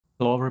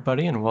Hello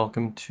everybody and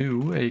welcome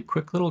to a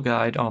quick little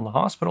guide on the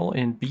hospital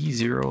in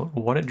B0,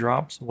 what it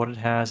drops, what it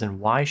has, and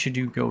why should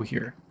you go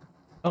here.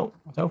 So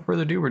without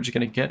further ado, we're just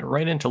going to get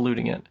right into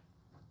looting it.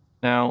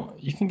 Now,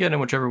 you can get in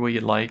whichever way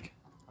you'd like.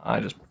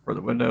 I just prefer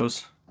the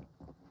windows.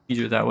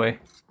 Easier that way.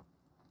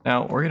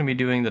 Now, we're going to be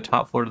doing the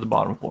top floor to the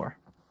bottom floor.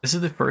 This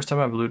is the first time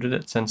I've looted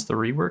it since the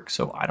rework,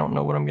 so I don't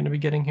know what I'm going to be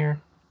getting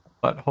here,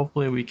 but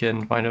hopefully we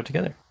can find out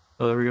together.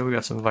 So there we go, we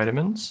got some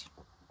vitamins,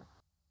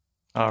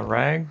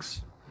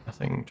 rags.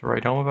 Nothing to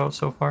write home about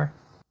so far.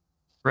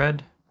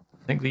 Thread.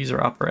 I think these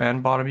are upper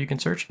and bottom you can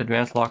search.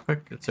 Advanced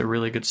lockpick. It's a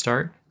really good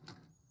start.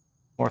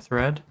 More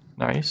thread.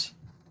 Nice.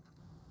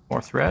 More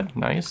thread.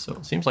 Nice. So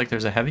it seems like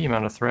there's a heavy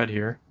amount of thread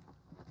here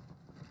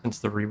since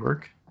the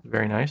rework.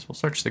 Very nice. We'll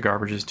search the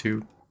garbages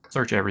too.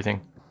 Search everything.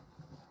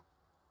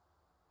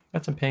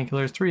 Got some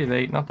painkillers. 3 of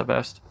 8. Not the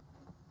best.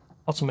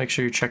 Also make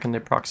sure you're checking the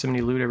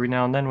proximity loot every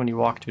now and then when you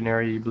walk to an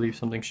area you believe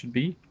something should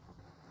be.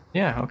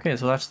 Yeah, okay,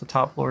 so that's the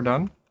top floor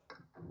done.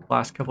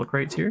 Last couple of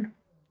crates here,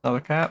 another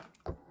cap,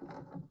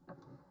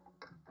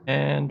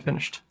 and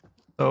finished.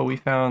 So we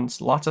found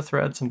lots of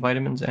threads, some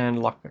vitamins, and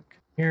lockpick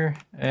here,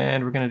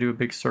 and we're going to do a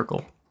big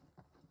circle.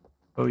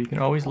 So you can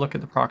always look at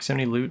the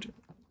proximity loot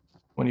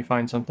when you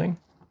find something,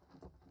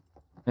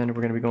 and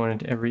we're going to be going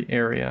into every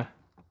area.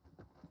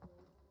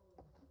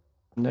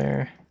 And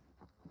there,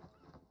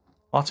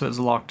 lots of it is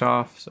locked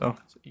off, so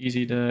it's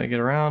easy to get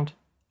around.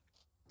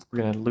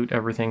 We're going to loot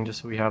everything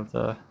just so we have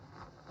it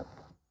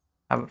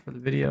for the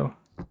video.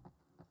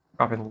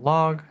 Drop in the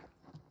log.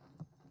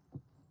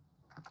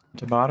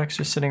 Antibiotics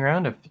just sitting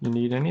around if you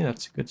need any,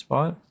 that's a good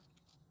spot.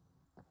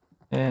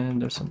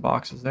 And there's some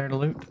boxes there to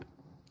loot.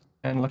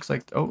 And looks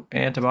like, oh,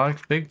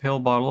 antibiotics, big pill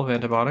bottle of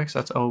antibiotics,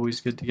 that's always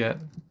good to get.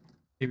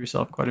 Give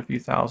yourself quite a few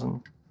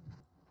thousand.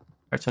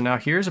 Alright, so now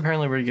here's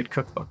apparently where you get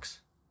cookbooks.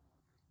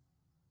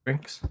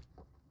 Drinks.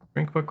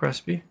 Drink book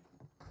recipe.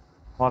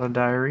 A lot of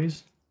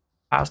diaries.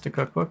 Pasta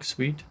cookbook,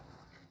 sweet.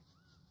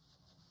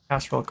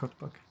 Casserole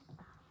cookbook.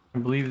 I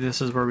believe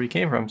this is where we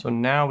came from, so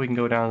now we can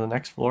go down to the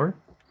next floor.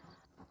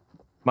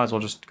 Might as well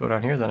just go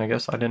down here then, I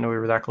guess. I didn't know we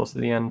were that close to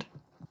the end.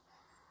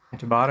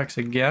 Antibiotics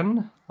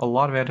again. A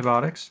lot of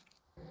antibiotics.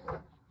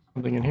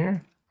 Something in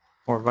here.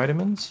 More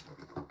vitamins.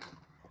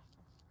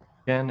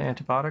 Again,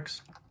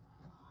 antibiotics.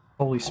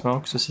 Holy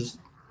smokes, this is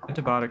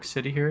antibiotic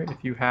city here.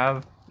 If you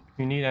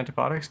need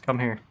antibiotics, come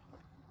here.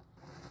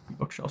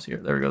 Bookshelves here.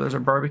 There we go, there's our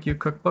barbecue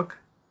cookbook.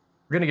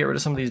 We're going to get rid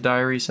of some of these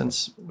diaries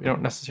since we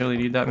don't necessarily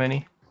need that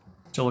many.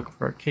 Still looking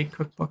for a cake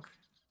cookbook.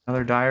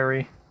 Another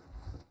diary.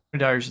 How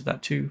many diaries is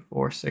that? 2,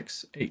 4,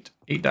 6, 8.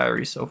 8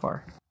 diaries so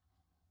far.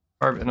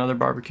 Another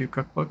barbecue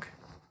cookbook.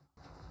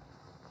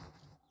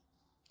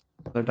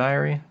 Another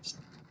diary. It's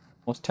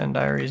almost 10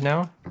 diaries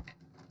now.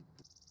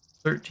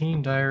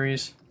 13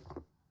 diaries.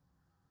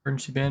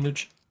 Emergency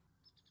bandage.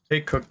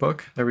 Cake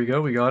cookbook. There we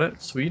go. We got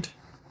it. Sweet.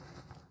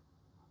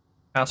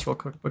 Casserole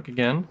cookbook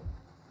again.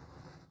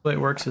 The way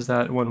it works is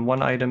that when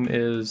one item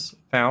is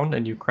found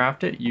and you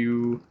craft it,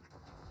 you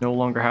no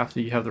longer have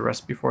to have the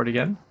recipe for it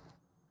again.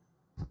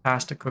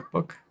 Pasta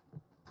cookbook.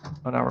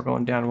 Oh, now we're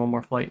going down one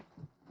more flight.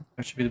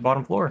 That should be the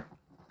bottom floor.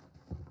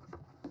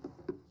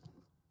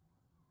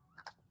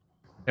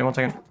 Okay, one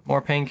second. More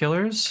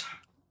painkillers.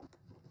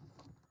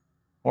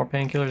 More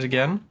painkillers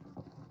again.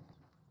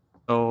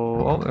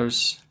 So, oh,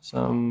 there's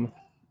some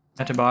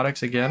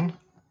antibiotics again.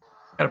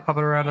 Got a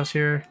puppet around us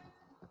here.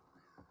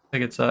 I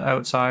think it's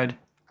outside.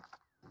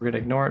 We're gonna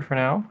ignore it for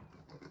now.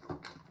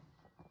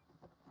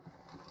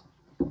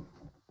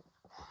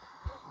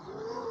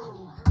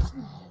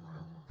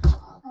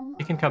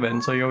 You can come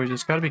in, so you always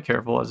just gotta be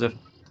careful, as if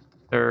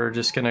they're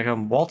just gonna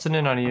come waltzing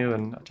in on you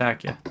and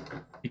attack you.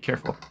 Be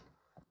careful.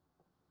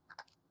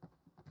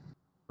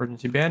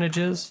 Emergency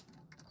bandages.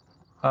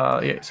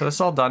 Yeah, so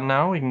that's all done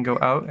now. We can go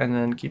out and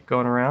then keep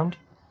going around.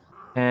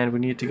 And we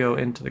need to go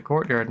into the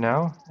courtyard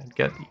now and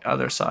get the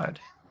other side.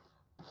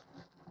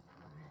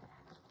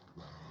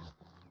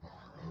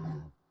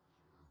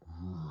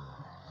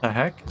 The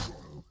heck?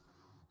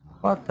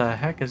 What the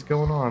heck is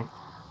going on?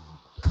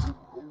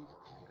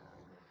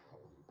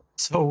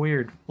 So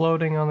weird,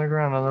 floating on the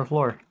ground on the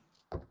floor.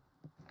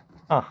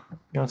 Huh,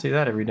 you don't see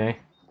that every day.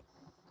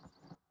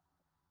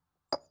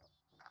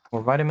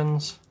 More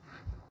vitamins.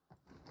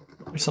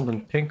 There's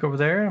something pink over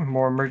there.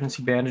 More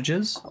emergency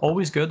bandages.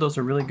 Always good, those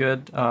are really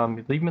good.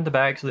 You leave them in the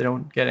bag so they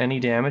don't get any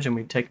damage, and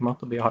we take them out,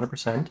 they'll be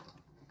 100%.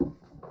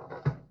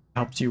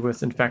 Helps you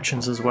with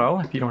infections as well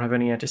if you don't have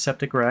any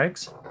antiseptic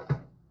rags.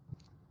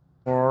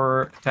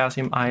 Or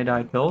potassium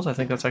iodide pills. I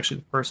think that's actually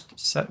the first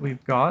set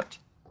we've got.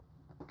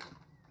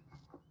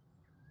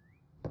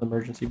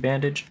 Emergency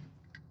bandage.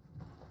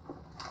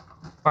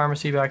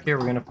 Pharmacy back here.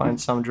 We're going to find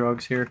some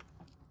drugs here.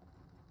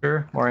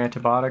 Sure. More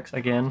antibiotics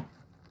again.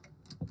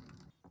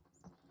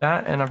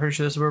 That, and I'm pretty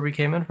sure this is where we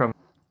came in from.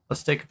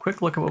 Let's take a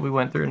quick look at what we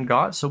went through and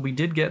got. So we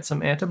did get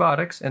some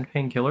antibiotics and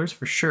painkillers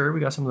for sure.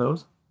 We got some of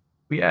those.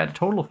 We had a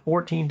total of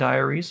 14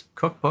 diaries,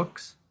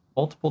 cookbooks,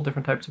 multiple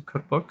different types of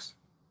cookbooks.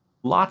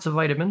 Lots of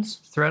vitamins,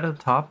 thread at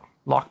the top,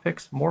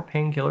 lockpicks, more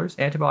painkillers,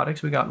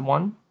 antibiotics. We got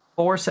 1,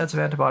 4 sets of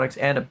antibiotics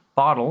and a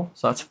bottle.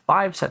 So that's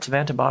 5 sets of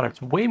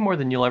antibiotics, way more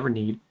than you'll ever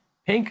need.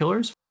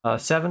 Painkillers,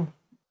 7.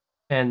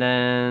 And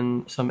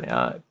then some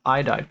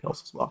iodide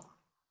pills as well.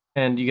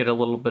 And you get a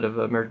little bit of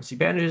emergency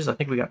bandages. I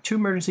think we got 2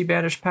 emergency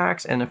bandage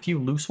packs and a few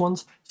loose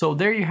ones. So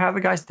there you have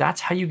it, guys. That's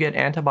how you get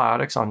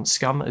antibiotics on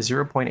SCUM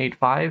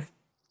 0.85.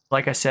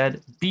 Like I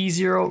said,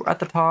 B0 at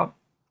the top.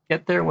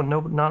 Get there when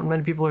not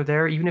many people are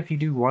there. Even if you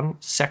do one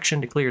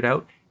section to clear it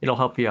out, it'll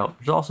help you out.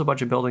 There's also a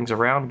bunch of buildings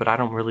around, but I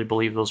don't really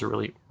believe those are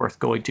really worth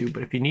going to.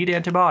 But if you need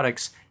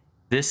antibiotics,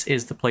 this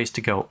is the place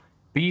to go.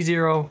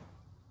 B0,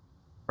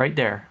 right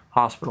there,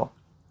 hospital.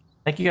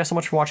 Thank you guys so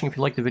much for watching. If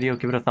you liked the video,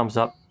 give it a thumbs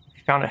up. If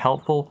you found it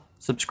helpful,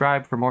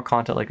 subscribe for more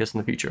content like this in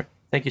the future.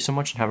 Thank you so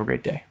much and have a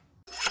great day.